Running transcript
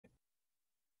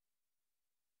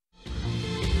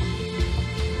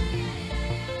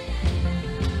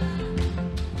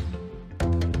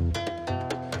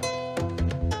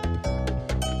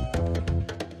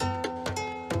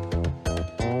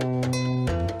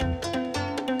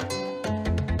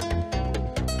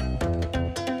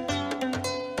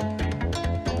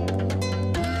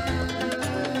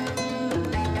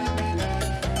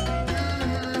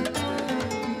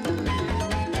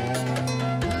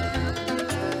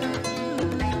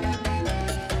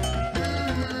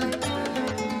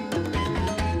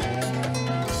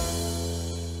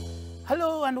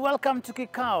Welcome to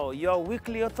Kikao, your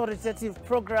weekly authoritative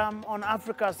program on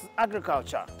Africa's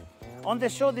agriculture. On the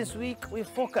show this week, we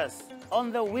focus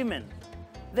on the women.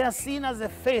 They are seen as the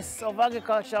face of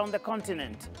agriculture on the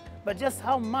continent, but just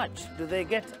how much do they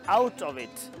get out of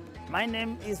it? My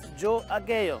name is Joe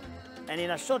Ageyo, and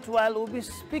in a short while we'll be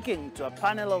speaking to a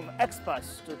panel of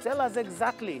experts to tell us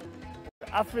exactly what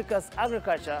Africa's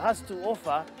agriculture has to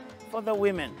offer for the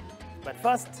women. But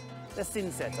first, the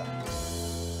scene setter.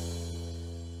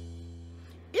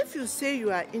 If you say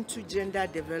you are into gender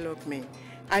development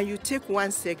and you take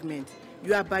one segment,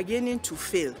 you are beginning to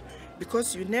fail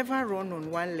because you never run on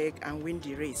one leg and win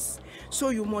the race. So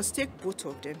you must take both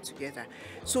of them together.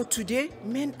 So today,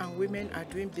 men and women are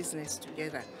doing business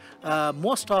together.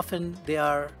 Most often they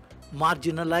are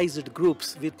marginalized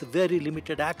groups with very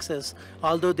limited access,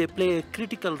 although they play a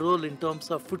critical role in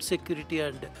terms of food security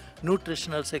and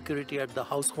nutritional security at the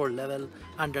household level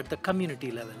and at the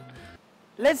community level.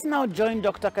 Let's now join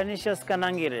Dr. Canisius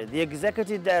Kanangire, the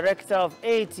Executive Director of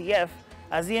ATF,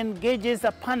 as he engages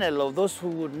a panel of those who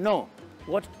would know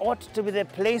what ought to be the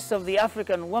place of the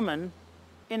African woman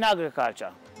in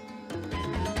agriculture.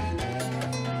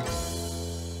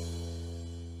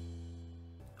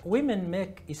 Women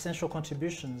make essential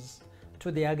contributions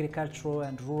to the agricultural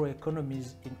and rural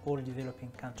economies in all developing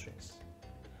countries.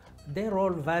 Their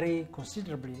role varies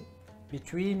considerably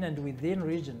between and within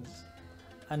regions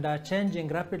and are changing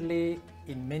rapidly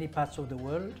in many parts of the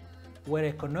world where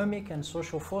economic and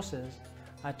social forces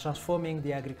are transforming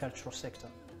the agricultural sector.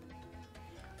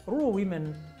 Rural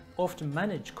women often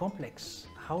manage complex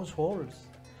households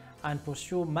and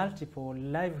pursue multiple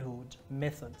livelihood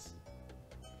methods.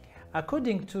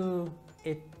 According to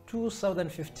a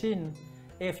 2015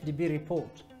 FDB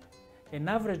report, an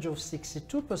average of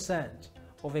 62%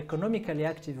 of economically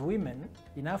active women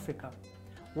in Africa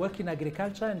work in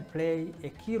agriculture and play a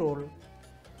key role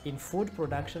in food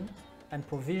production and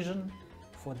provision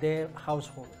for their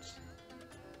households.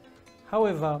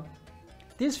 However,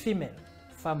 these female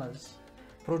farmers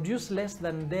produce less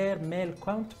than their male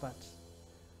counterparts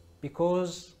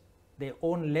because they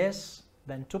own less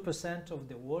than 2% of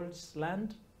the world's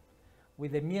land,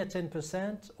 with a mere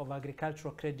 10% of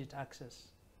agricultural credit access.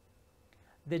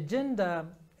 The gender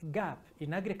gap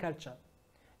in agriculture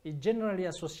is generally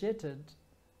associated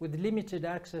with limited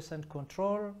access and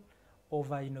control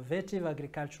over innovative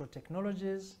agricultural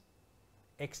technologies,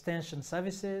 extension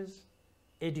services,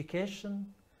 education,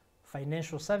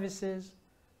 financial services,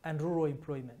 and rural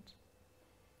employment.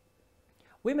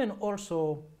 Women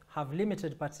also have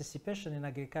limited participation in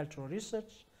agricultural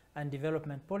research and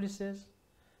development policies,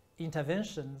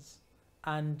 interventions,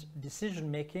 and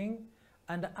decision-making,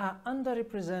 and are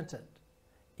underrepresented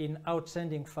in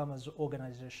outstanding farmers'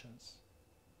 organizations.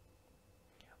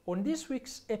 On this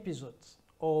week's episode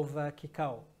of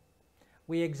Kikao,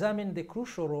 we examine the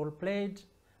crucial role played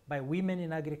by women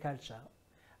in agriculture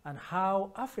and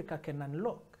how Africa can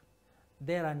unlock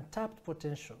their untapped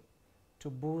potential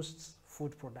to boost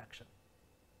food production.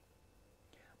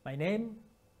 My name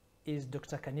is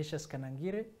Dr. Canisius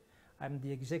Kanangire. I'm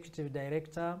the Executive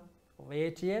Director of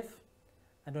ATF,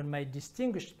 and on my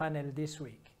distinguished panel this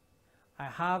week, I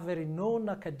have a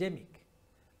renowned academic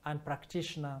and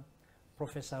practitioner,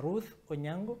 Professor Ruth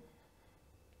Onyango,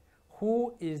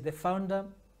 who is the founder,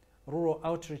 Rural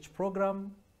Outreach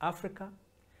Program, Africa,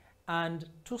 and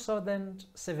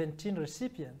 2017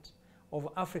 recipient of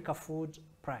Africa Food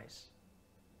Prize.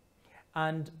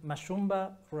 And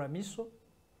Mashumba Ruramiso,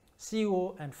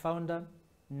 CEO and founder,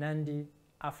 Nandi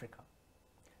Africa.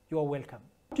 You are welcome.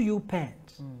 How do you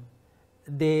paint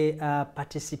the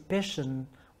participation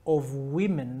of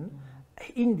women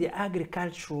in the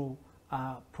agricultural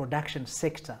production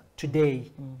sector today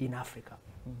in Africa?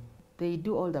 They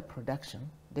do all the production.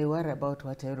 They worry about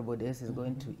what everybody else is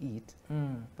going to eat,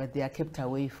 but they are kept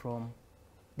away from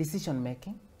decision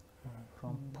making,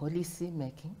 from policy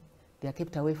making. They are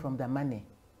kept away from the money.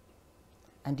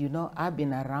 And you know, I've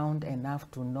been around enough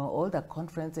to know all the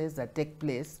conferences that take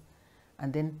place,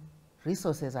 and then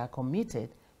resources are committed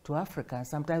to Africa.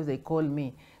 Sometimes they call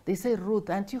me, they say, Ruth,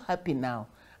 aren't you happy now?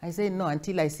 I say, no,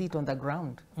 until I see it on the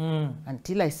ground,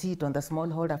 until I see it on the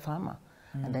smallholder farmer,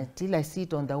 and until I see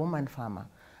it on the woman farmer.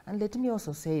 And let me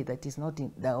also say that it's not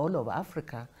in the whole of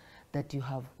Africa that you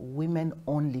have women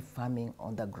only farming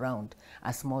on the ground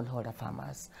as smallholder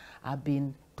farmers. I've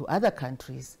been to other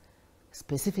countries,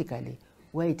 specifically,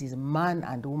 where it is man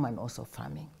and woman also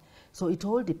farming. So it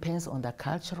all depends on the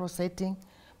cultural setting,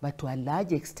 but to a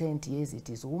large extent, yes, it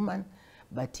is woman,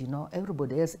 but you know,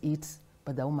 everybody else eats,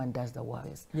 but the woman does the work.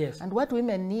 Yes. And what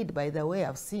women need, by the way,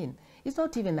 I've seen, is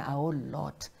not even a whole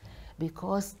lot.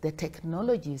 because the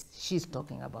technologies she's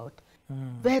talking about,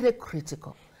 very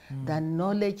critical. The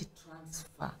knowledge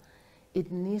transfer,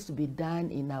 it needs to be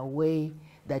done in a way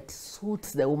that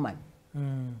suits the woman.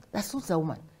 That suits the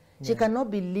woman. She cannot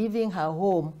be leaving her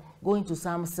home, going to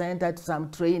some center, to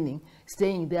some training,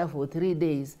 staying there for 3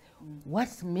 days.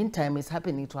 What meantime is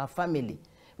happening to her family?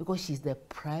 Because she's the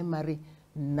primary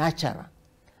nurturer.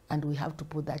 And we have to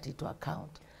put that into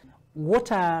account.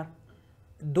 What are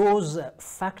those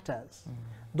factors,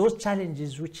 those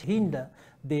challenges which hinder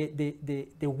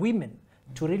the women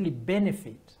to really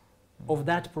benefit of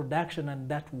that production and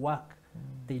that work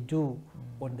they do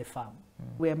on the farm?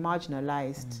 We are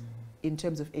marginalized in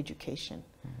terms of education.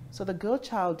 So the girl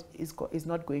child is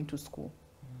not going to school,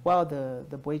 while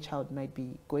the boy child might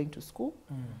be going to school.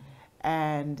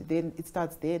 And then it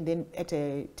starts there, and then at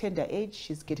a tender age,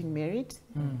 she's getting married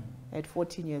at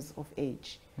 14 years of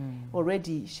age.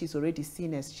 She's already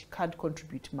seen as she can't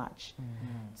contribute much.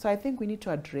 So I think we need to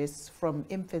address from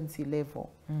infancy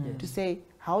level to say,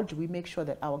 how do we make sure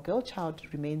that our girl child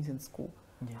remains in school?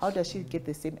 How does she get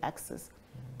the same access?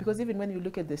 Because even when you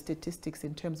look at the statistics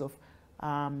in terms of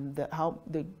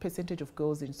the percentage of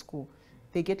girls in school,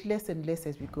 they get less and less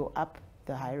as we go up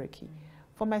the hierarchy.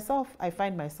 For myself, I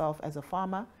find myself as a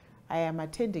farmer, I am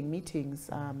attending meetings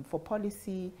for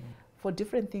policy, for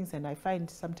different things, and I find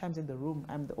sometimes in the room,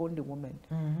 I'm the only woman.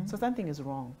 So something is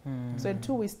wrong. So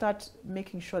until we start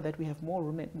making sure that we have more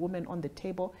women on the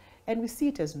table, and we see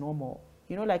it as normal.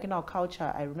 You know, like in our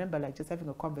culture, I remember like just having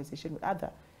a conversation with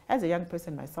as a young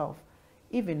person myself,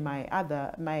 even my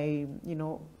other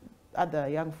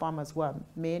young farmers who are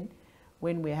men,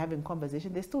 when we're having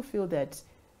conversation, they still feel that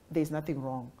there's nothing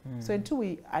wrong. So until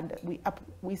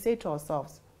we say to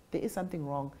ourselves, there is something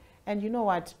wrong. And you know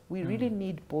what? We really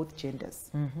need both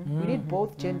genders. We need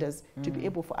both genders to be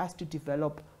able for us to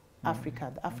develop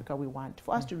Africa, the Africa we want.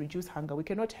 For us to reduce hunger, we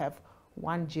cannot have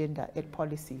one gender at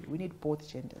policy. We need both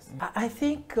genders. I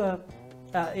think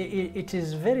it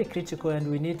is very critical, and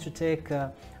we need to take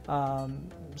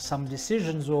some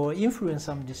decisions or influence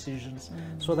some decisions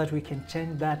so that we can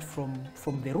change that from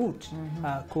the root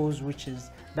cause, which is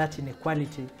that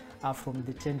inequality from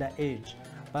the tender age.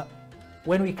 But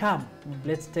when we come,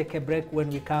 let's take a break. When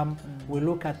we come, we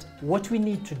look at what we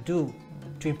need to do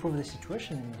to improve the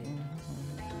situation in India.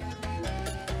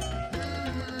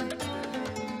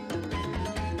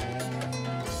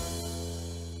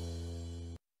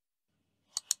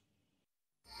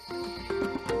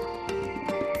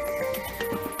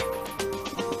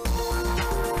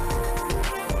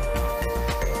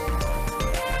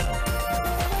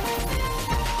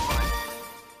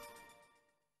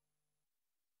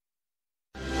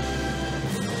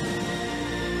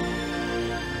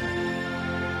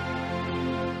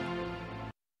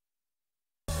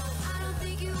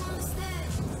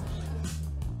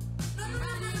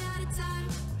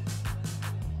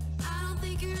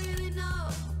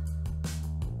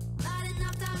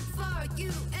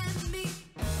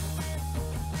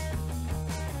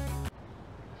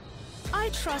 I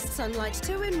trust Sunlight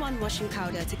 2-in-1 washing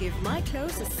powder to give my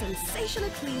clothes a sensational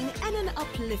clean and an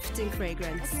uplifting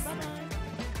fragrance.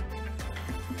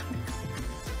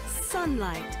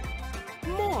 Sunlight.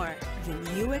 More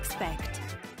than you expect.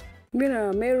 Mimi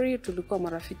na Mary tulikuwa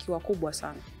marafiki wakubwa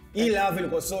sana. Hii love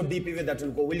ilikuwa so deep even that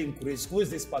tulikuwa willing to risk. Who is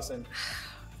this person?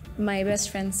 My best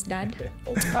friend's dad.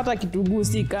 Hata kituguu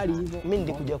si kali hivyo. Mimi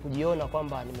nilikuja kujiona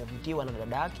kwamba nimevutiwa na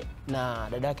dadake, na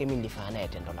dadake mimi nilifanya naye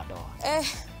tendo la ndoa.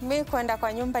 Mimi kwenda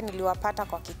kwa nyumba niliwapata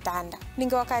kwa kitanda.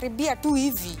 Ningewakaribia tu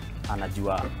hivi.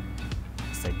 Anajua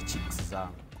side chicks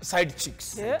zangu. Side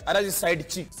chicks. Anaji side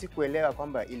chicks. Sikuelewa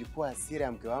kwamba ilikuwa hasira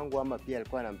ya mke wangu ama pia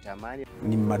alikuwa anamtamani.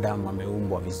 Ni madam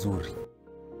ameumbwa vizuri.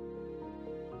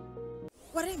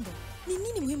 Warembo, ni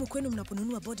nini muhimu kwenu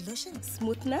mnaponunua body lotion?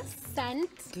 Smoothness,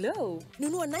 scent, glow.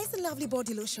 Nunua Nice and Lovely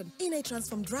body lotion.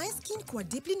 Inai-transform dry skin kuwa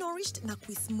deeply nourished na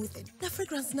kui-smoothed. Na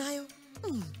fragrance nayo.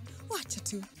 Wacha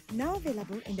tu. Now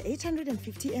available in the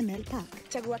 850 ml pack.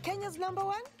 Chagua Kenya's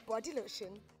 #1 body lotion.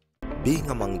 Being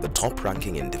among the top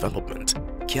ranking in development,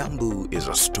 Kiambu is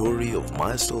a story of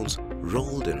milestones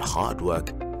rolled in hard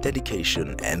work,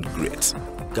 dedication and grit.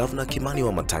 Governor Kimani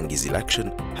Wamatangi's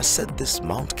election has set this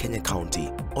Mount Kenya county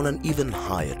on an even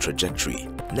higher trajectory.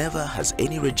 Never has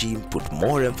any regime put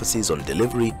more emphasis on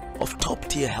delivery of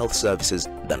top-tier health services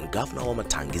than Governor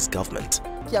Wamatangi's government.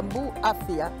 Kiambu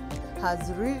Afya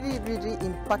has really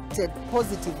impacted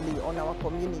positively on our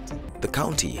community. The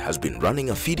county has been running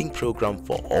a feeding program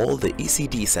for all the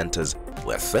ECD centers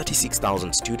where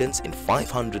 36,000 students in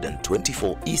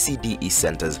 524 ECDE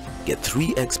centers get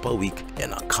 3 eggs per week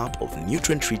and a cup of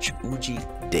nutrient-rich uji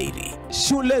daily.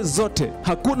 Shule zote,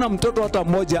 hakuna mtoto hata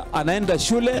mmoja anaenda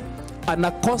shule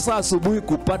anakosa asubuhi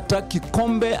kupata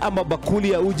kikombe ama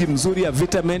bakuli ya uji mzuri ya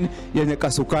vitamin yenye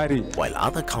kasukari. While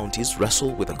other counties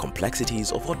wrestle with the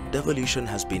complexities of what devolution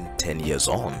has been 10 years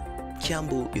on,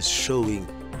 Kiambu is showing,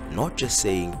 not just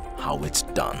saying, how it's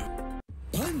done.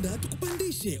 Panda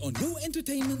tukupandishe on Go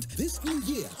Entertainment this new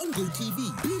year on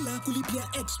GoTV bila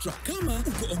kulipia extra. Kama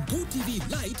uko on GoTV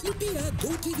Lite, lipia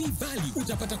GoTV Value.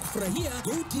 Utapata kufurahia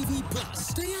GoTV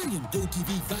Plus. Tayari on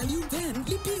GoTV Value, then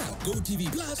lipia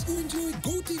GoTV Plus uenjoy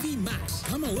GoTV Max.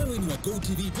 Kama wewe ni wa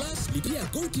GoTV Plus, lipia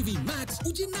GoTV Max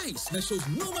ujinice na shows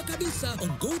noma kabisa on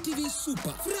GoTV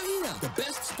Super. Furahia the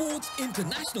best sports,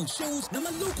 international shows na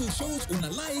local shows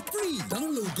like free.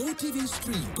 Download GoTV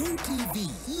Stream. GoTV.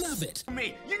 Love it.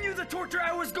 You knew the torture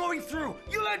I was going through.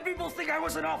 You let people think I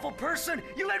was an awful person.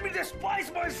 You let me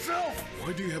despise myself.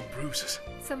 Why do you have bruises?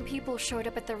 Some people showed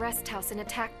up at the rest house and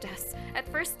attacked us. At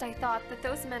first I thought that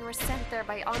those men were sent there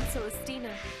by Aunt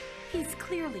Celestina. He's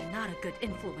clearly not a good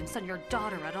influence on your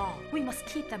daughter at all. We must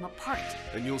keep them apart.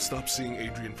 And you'll stop seeing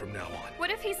Adrian from now on. What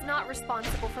if he's not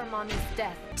responsible for Mommy's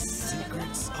death?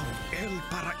 Secrets of El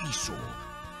Paraíso.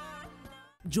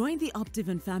 Join the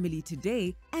Optivan family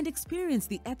today and experience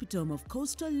the epitome of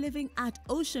coastal living at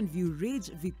Ocean View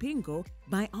Ridge, Vipingo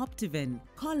by Optivan.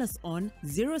 Call us on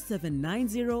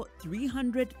 0790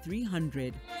 300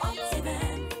 300.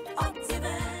 Optivan,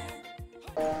 Optivan.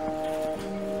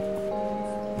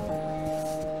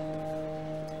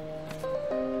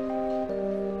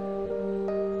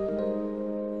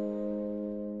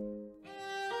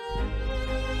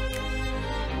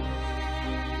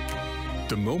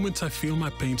 The moment I feel my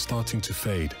pain starting to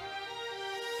fade,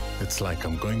 it's like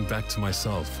I'm going back to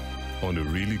myself on a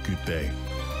really good day.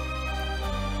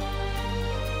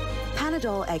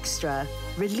 Panadol Extra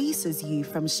releases you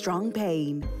from strong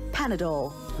pain.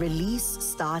 Panadol, release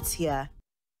starts here.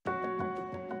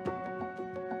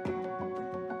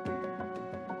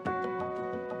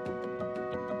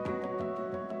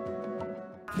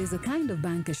 There's a kind of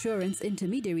bank assurance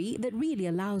intermediary that really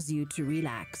allows you to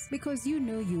relax because you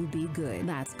know you'll be good.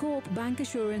 That's Coop Bank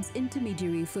Assurance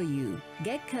Intermediary for you.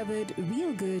 Get covered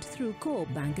real good through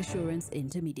Coop Bank Assurance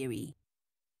Intermediary.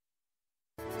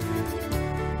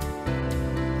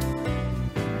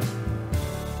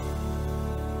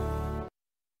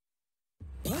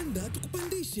 Panda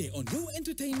tukupandishe on Go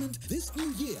Entertainment this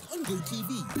new year on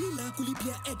GoTV bila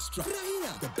kulipia extra.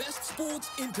 Furahia the best sports,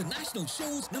 international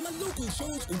shows na local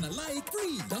shows like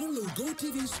free. Download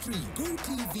GoTV Stream.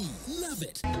 GoTV. Love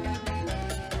it.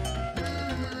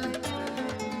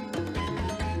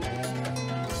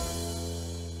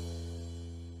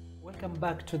 Welcome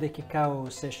back to the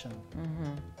Kikao session.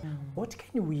 What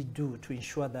can we do to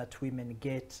ensure that women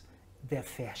get their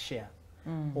fair share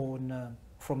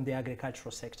from the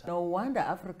agricultural sector? No wonder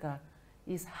Africa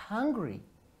is hungry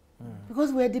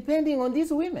because we're depending on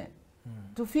these women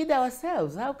to feed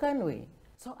ourselves. How can we?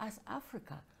 So as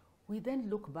Africa, we then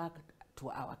look back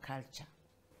to our culture.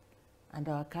 And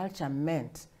our culture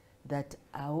meant that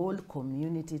our whole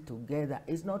community together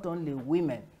is not only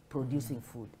women producing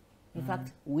food. In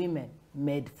fact, women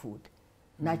made food,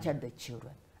 nurtured the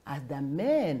children, as the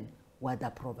men were the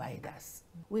providers.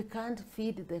 We can't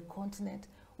feed the continent.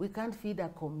 We can't feed a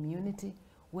community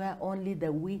where only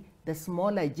the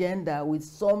smaller gender with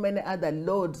so many other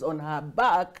loads on her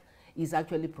back is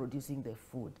actually producing the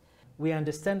food. We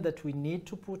understand that we need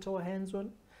to put our hands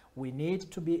on. We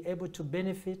need to be able to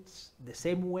benefit the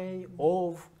same way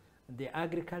of the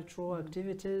agricultural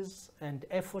activities and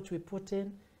effort we put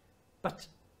in, but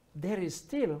there is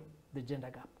still the gender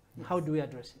gap. Yes. How do we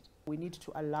address it? We need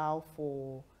to allow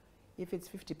for, if it's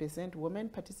 50% women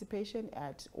participation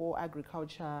at all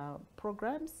agriculture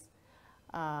programs,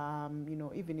 you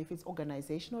know, even if it's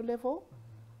organizational level,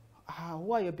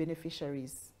 who are your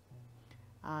beneficiaries?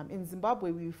 In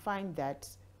Zimbabwe, we find that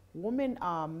women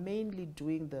are mainly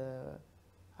doing the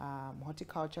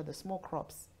horticulture, the small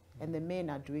crops, and the men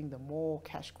are doing the more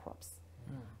cash crops.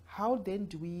 How then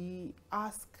do we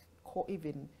ask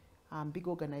even big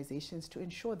organizations to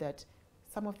ensure that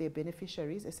some of their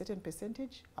beneficiaries, a certain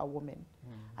percentage, are women?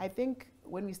 I think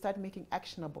when we start making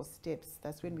actionable steps,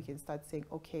 that's when we can start saying,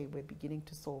 okay, we're beginning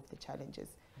to solve the challenges.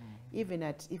 Even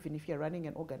if you're running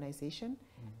an organization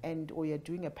or you're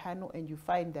doing a panel and you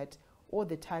find that all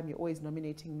the time you're always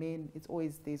nominating men,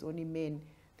 there's only men,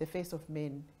 the face of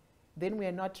men, then we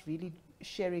are not really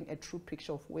sharing a true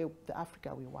picture of where the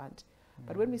Africa we want.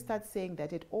 But when we start saying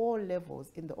that at all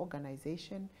levels in the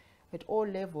organization, at all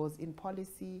levels in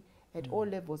policy, at all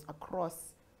levels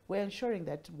across, we're ensuring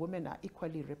that women are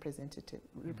equally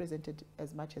represented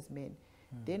as much as men,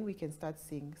 then we can start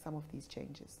seeing some of these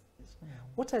changes.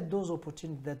 What are those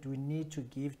opportunities that we need to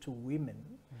give to women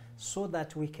so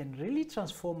that we can really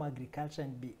transform agriculture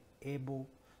and be able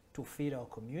to feed our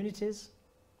communities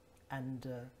and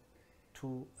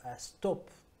to stop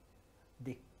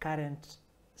the current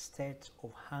state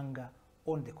of hunger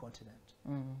on the continent?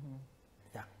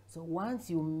 Yeah. So once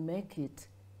you make it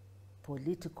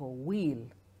political will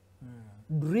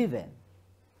driven,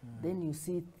 then you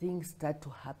see things start to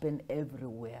happen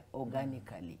everywhere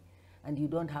organically, and you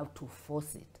don't have to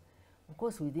force it. Of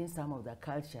course, within some of the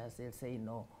cultures, they'll say,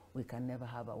 no, we can never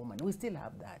have a woman. We still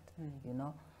have that, you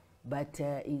know, but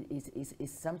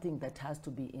it's something that has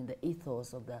to be in the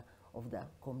ethos of the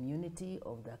community,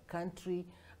 of the country,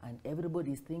 and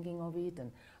everybody is thinking of it.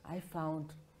 And I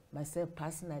found myself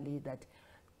personally that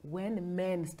when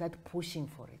men start pushing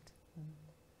for it,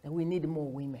 and we need more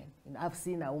women. And I've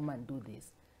seen a woman do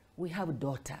this. We have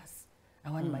daughters.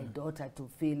 I want my daughter to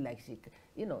feel like she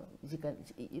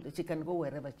can go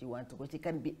wherever she wants to go. She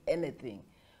can be anything.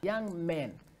 Young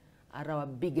men are our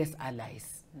biggest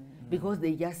allies because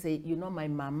they just say, you know, my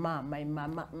mama,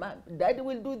 daddy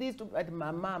will do this to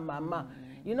mama,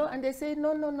 you know, and they say,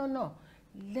 no.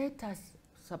 Let us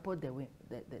support the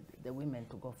women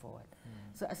to go forward.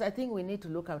 So I think we need to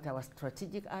look at our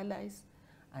strategic allies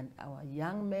and our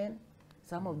young men.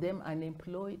 Some of them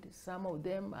unemployed, some of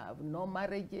them have no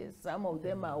marriages, some of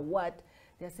them are what?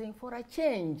 They're saying for a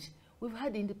change. We've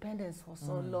had independence for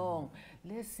so long.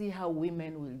 Let's see how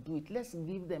women will do it. Let's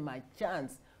give them a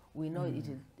chance. We know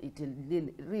it will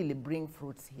really bring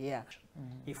fruits here.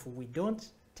 If we don't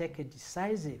take a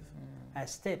decisive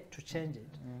step to change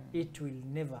it, it will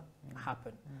never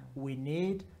happen. We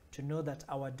need to know that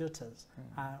our daughters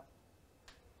are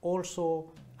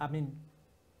also,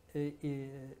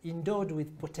 endowed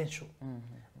with potential,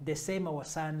 the same our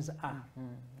sons are.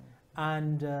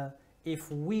 And if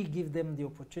we give them the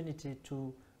opportunity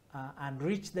to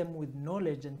enrich them with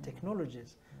knowledge and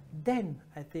technologies, then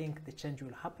I think the change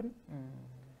will happen,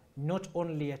 not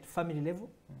only at family level,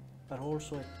 but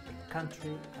also at the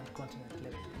country and continent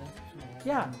level.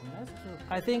 Yeah, that's true.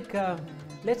 I think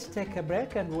let's take a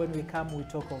break, and when we come, we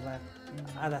talk over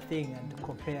other things and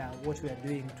compare what we are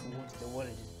doing to what the world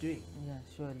is doing. Yeah,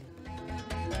 surely.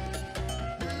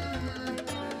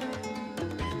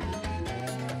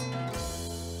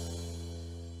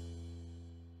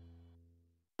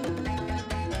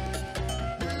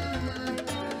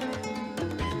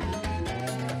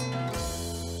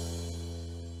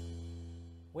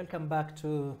 Welcome back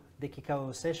to the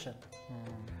Kikao session.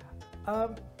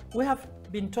 We have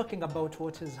been talking about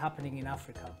what is happening in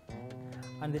Africa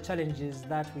and the challenges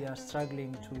that we are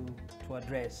struggling to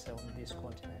address on this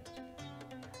continent.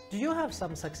 Do you have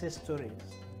some success stories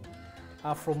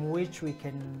from which we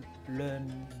can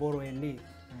learn, borrow and live,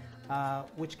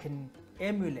 which can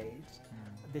emulate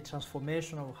the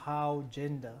transformation of how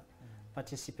gender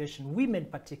participation, women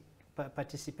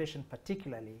participation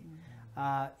particularly,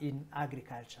 in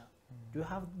agriculture? Do you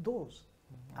have those?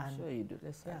 I'm sure you do.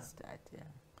 Let's start, yeah.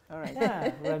 All right.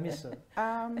 Yeah, Ramiso.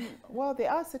 Well, there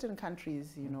are certain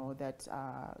countries, you know, that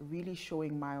are really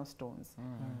showing milestones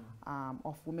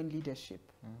of women leadership.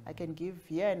 I can give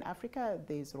here in Africa,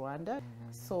 there's Rwanda.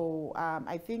 So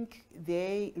I think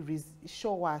they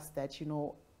show us that, you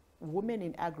know, women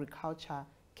in agriculture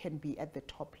can be at the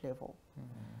top level.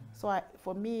 So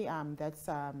for me, that's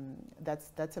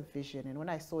a vision. And when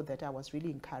I saw that, I was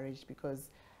really encouraged because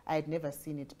I had never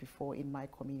seen it before in my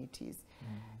communities.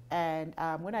 And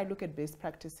when I look at best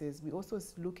practices, we also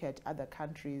look at other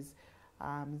countries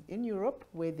in Europe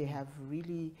where they have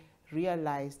really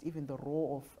realized even the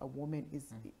role of a woman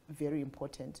is very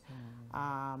important.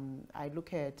 I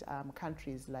look at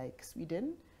countries like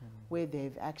Sweden, where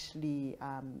they've actually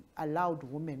allowed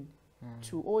women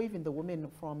to, or even the woman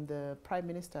from the Prime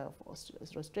Minister of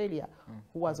Australia,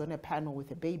 who was on a panel with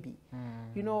a baby.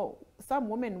 You know, some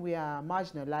women were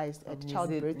marginalized at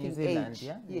childbearing age.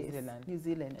 Yeah? Yes, New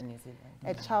Zealand.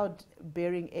 At Yeah.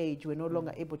 childbearing age, we're no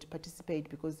longer able to participate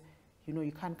because, you know,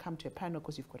 you can't come to a panel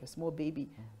because you've got a small baby.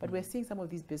 But we're seeing some of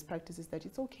these best practices that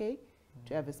it's okay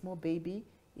to have a small baby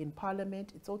in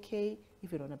Parliament. It's okay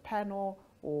if you're on a panel,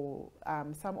 or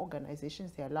some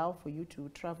organizations, they allow for you to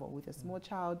travel with a small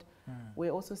child. We're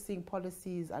also seeing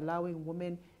policies allowing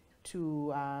women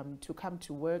to come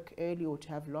to work early, or to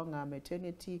have longer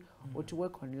maternity, or to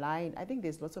work online. I think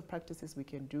there's lots of practices we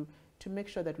can do to make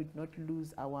sure that we do not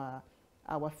lose our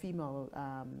our female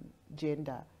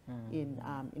gender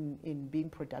in being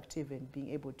productive and being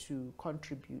able to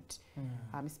contribute,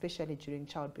 especially during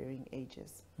childbearing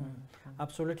ages.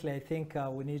 Absolutely, I think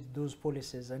we need those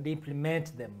policies and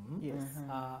implement them. Yes.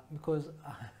 Because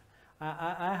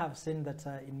I have seen that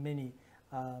in many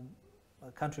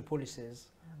country policies,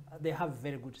 they have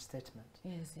very good statement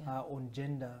on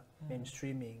gender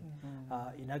mainstreaming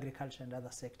in agriculture and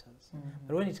other sectors.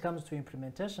 But when it comes to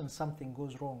implementation, something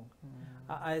goes wrong.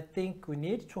 I think we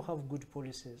need to have good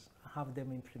policies, have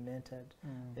them implemented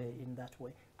in that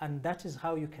way. And that is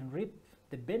how you can reap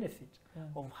the benefit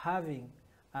of having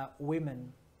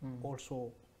women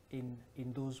also in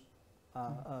those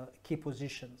key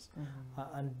positions.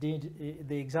 And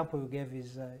the example you gave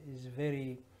is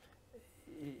very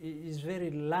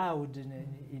loud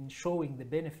in showing the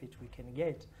benefit we can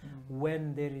get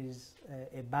when there is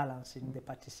a balance in the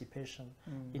participation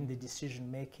in the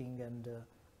decision making and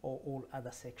all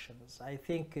other sections. I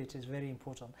think it is very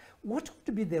important. What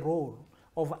would be the role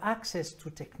of access to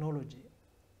technology?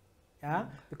 Yeah?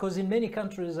 Because in many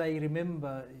countries, I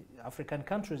remember African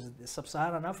countries, the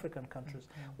sub-Saharan African countries,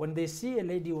 when they see a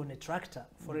lady on a tractor,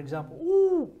 for example,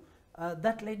 ooh,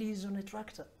 that lady is on a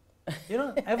tractor. You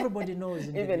know, everybody knows.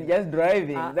 Even just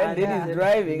driving, that lady is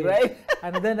driving, right?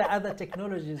 And then the other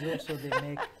technologies also they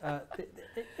make,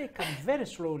 they come very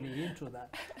slowly into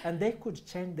that. And they could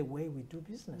change the way we do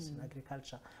business in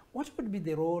agriculture. What would be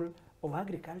the role of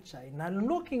agriculture in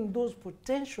unlocking those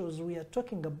potentials we are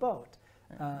talking about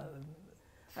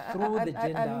through the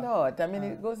gender? A lot. I mean,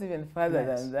 it goes even further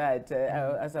than that.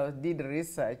 As I did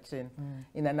research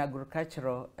in an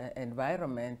agricultural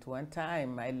environment, one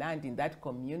time I learned in that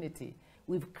community,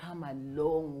 we've come a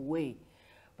long way.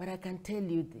 But I can tell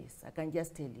you this, I can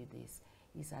just tell you this,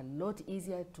 it's a lot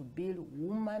easier to build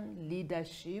woman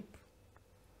leadership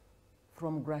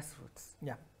from grassroots.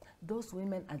 Yeah. Those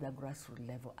women at the grassroots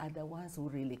level are the ones who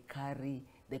really carry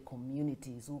the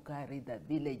communities, who carry the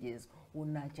villages, who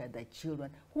nurture the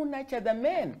children, who nurture the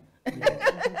men.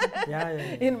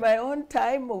 In my own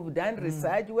time, we've done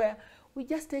research where we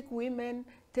just take women,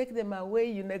 take them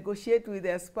away, you negotiate with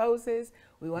their spouses.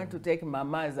 We want to take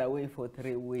mamas away for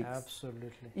 3 weeks.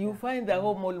 Absolutely. You find the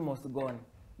home almost gone.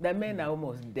 The men are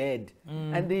almost dead,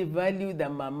 and they value the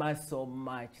mama so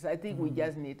much. So I think we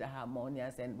just need a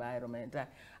harmonious environment.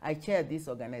 I chair this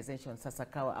organization,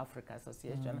 Sasakawa Africa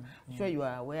Association. I'm sure you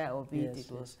are aware of it. It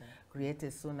was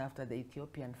created soon after the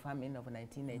Ethiopian famine of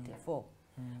 1984.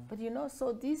 But you know,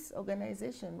 so this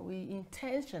organization, we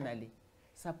intentionally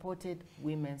supported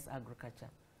women's agriculture.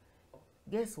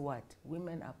 Guess what?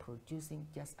 Women are producing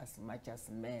just as much as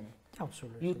men.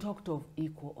 Absolutely. You talked of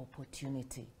equal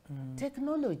opportunity.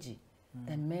 Technology.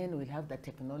 The men will have the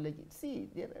technology. See,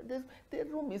 the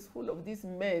room is full of these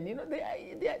men. You know,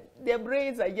 their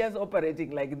brains are just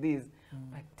operating like this.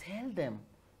 But tell them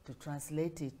to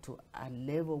translate it to a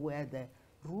level where the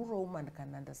rural woman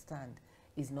can understand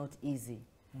is not easy.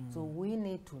 So we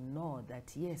need to know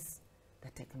that, yes, the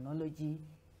technology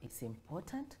is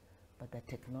important, but the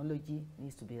technology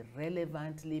needs to be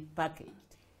relevantly packaged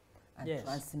and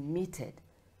transmitted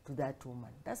to that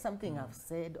woman. That's something I've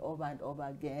said over and over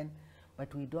again,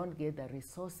 but we don't get the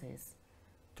resources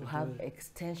to have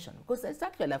extension, because it's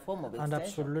actually a form of extension. And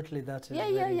absolutely that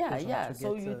is yeah.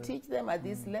 So you teach them at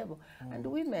this level. And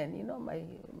women, you know,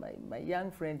 my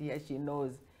young friend here, she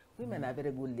knows, women are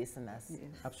very good listeners. Yes.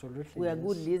 Absolutely. We are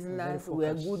good listeners, we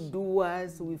are good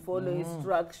doers, we follow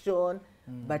instruction,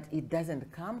 but it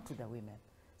doesn't come to the women.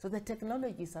 So the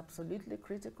technology is absolutely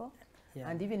critical.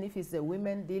 And even if it's the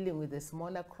women dealing with the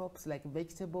smaller crops like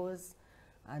vegetables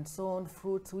and so on,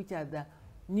 fruits, which are the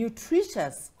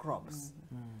nutritious crops,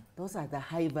 those are the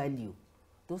high value.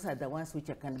 Those are the ones which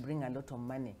can bring a lot of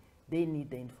money. They need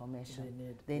the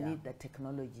information. They need the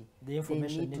technology. The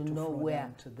information they need to know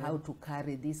where, how to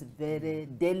carry these very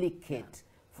delicate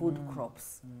food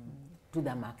crops to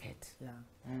the market.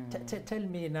 Tell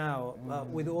me now,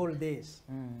 with all this,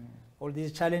 all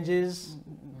these challenges,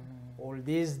 all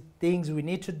these things we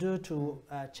need to do to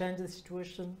change the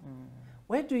situation,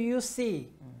 where do you see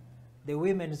the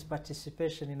women's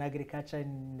participation in agriculture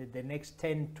in the next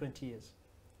 10, 20 years?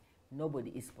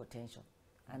 Nobody is potential.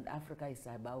 And Africa is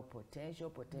about potential,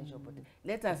 potential.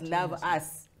 Let us love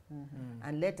us,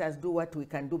 and let us do what we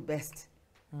can do best,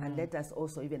 and let us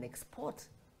also even export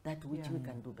that which we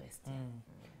can do best.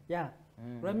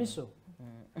 Ramiso,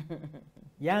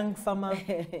 young farmer,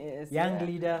 young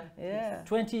leader,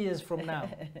 20 years from now,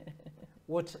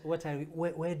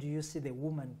 where do you see the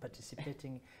woman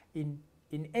participating in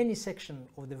any section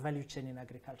of the value chain in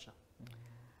agriculture?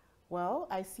 Well,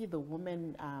 I see the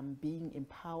woman being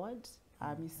empowered.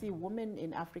 You see, women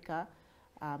in Africa,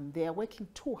 they are working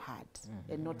too hard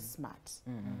and not smart.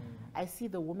 I see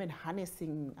the woman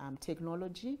harnessing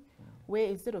technology, where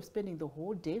instead of spending the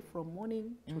whole day from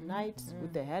morning to night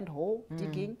with the hand hoe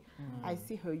digging, I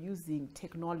see her using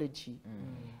technology,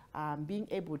 being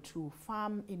able to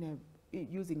farm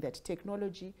using that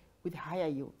technology with higher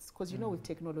yields. Because you know, with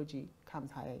technology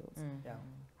comes higher yields.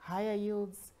 Higher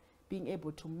yields, being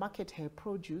able to market her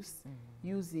produce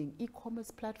using e-commerce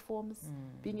platforms,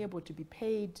 being able to be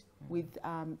paid with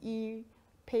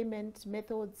e-payment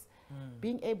methods,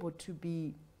 being able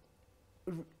to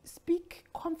speak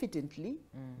confidently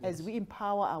as we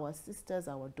empower our sisters,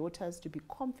 our daughters to be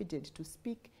confident to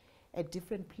speak at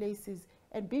different places,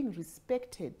 and being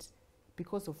respected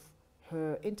because of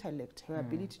her intellect, her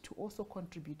ability to also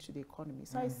contribute to the economy.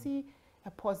 So I see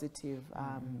a positive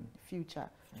future,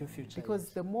 because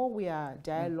the more we are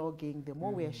dialoguing, the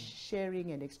more we are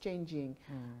sharing and exchanging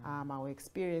our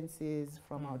experiences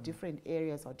from our different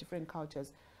areas, our different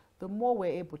cultures, the more we're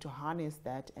able to harness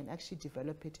that and actually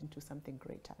develop it into something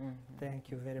greater. Thank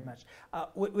you very much.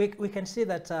 We can see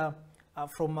that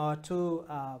from our two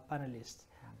panelists,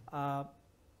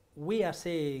 we are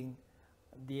saying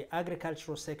the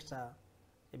agricultural sector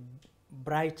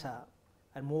brighter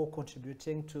and more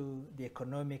contributing to the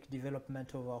economic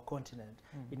development of our continent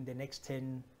in the next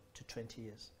 10 to 20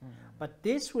 years. But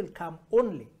this will come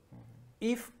only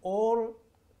if all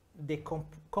the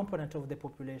component of the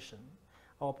population,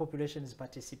 our population, is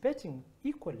participating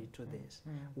equally to this.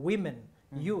 Women,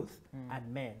 youth,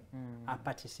 and men are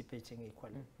participating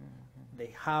equally.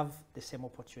 They have the same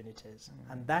opportunities.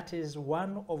 And that is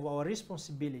one of our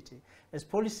responsibility as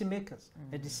policymakers,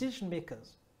 as decision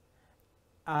makers,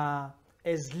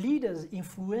 as leaders,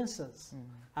 influencers,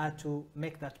 to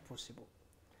make that possible.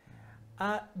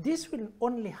 This will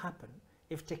only happen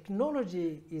if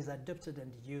technology is adopted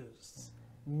and used,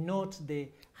 not the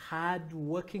hard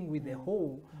working with the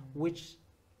whole, which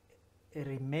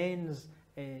remains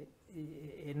an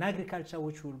agriculture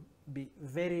which will be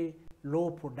very low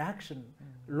production,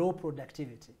 low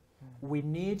productivity. We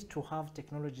need to have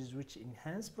technologies which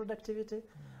enhance productivity,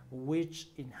 which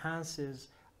enhances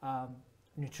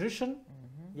nutrition,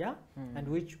 and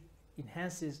which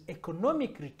enhances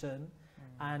economic return,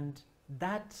 and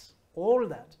all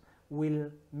that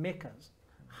will make us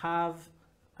have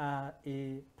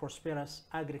a prosperous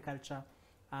agriculture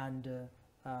and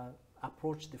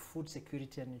approach the food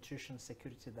security and nutrition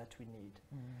security that we need.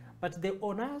 But the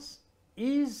onus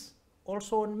is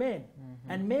also on men,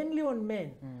 and mainly on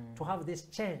men, to have this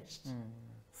changed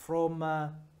from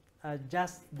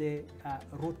just the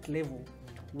root level,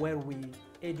 where we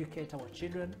educate our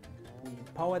children, we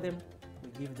empower them, we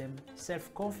give them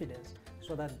self-confidence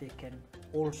so that they can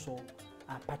also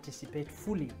participate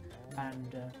fully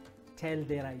and tell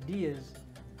their ideas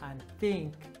and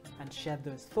think and share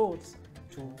those thoughts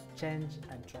to change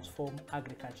and transform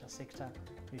agriculture sector,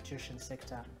 nutrition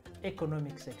sector,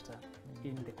 economic sector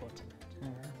in the continent.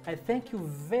 I thank you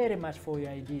very much for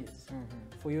your ideas,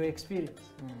 for your experience.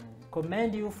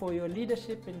 Commend you for your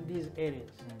leadership in these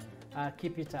areas.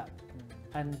 Keep it up,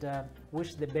 and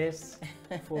wish the best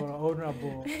for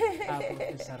Honorable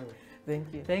Professor Roy.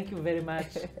 Thank you. Thank you very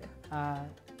much.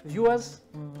 Viewers,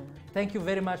 thank you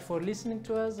very much for listening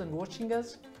to us and watching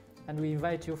us, and we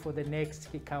invite you for the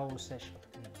next Kikao session.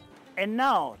 And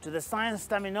now to the science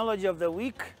terminology of the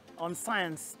week on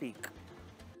Science Speak.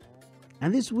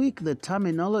 And this week the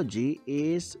terminology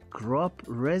is crop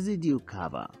residue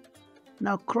cover.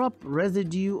 Now, crop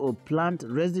residue or plant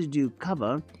residue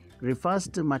cover refers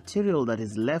to material that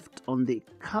is left on the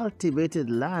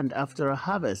cultivated land after a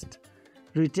harvest.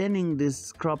 Retaining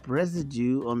this crop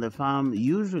residue on the farm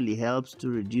usually helps to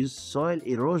reduce soil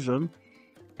erosion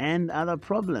and other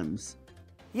problems.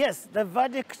 Yes, the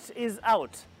verdict is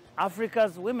out.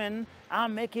 Africa's women are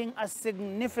making a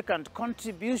significant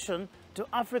contribution to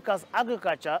Africa's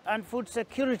agriculture and food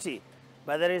security,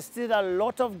 but there is still a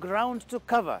lot of ground to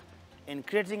cover in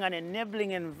creating an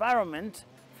enabling environment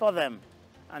for them.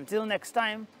 Until next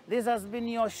time, this has been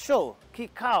your show,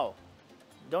 Kikao.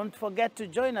 Don't forget to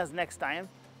join us next time.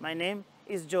 My name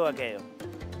is Joe Agayo.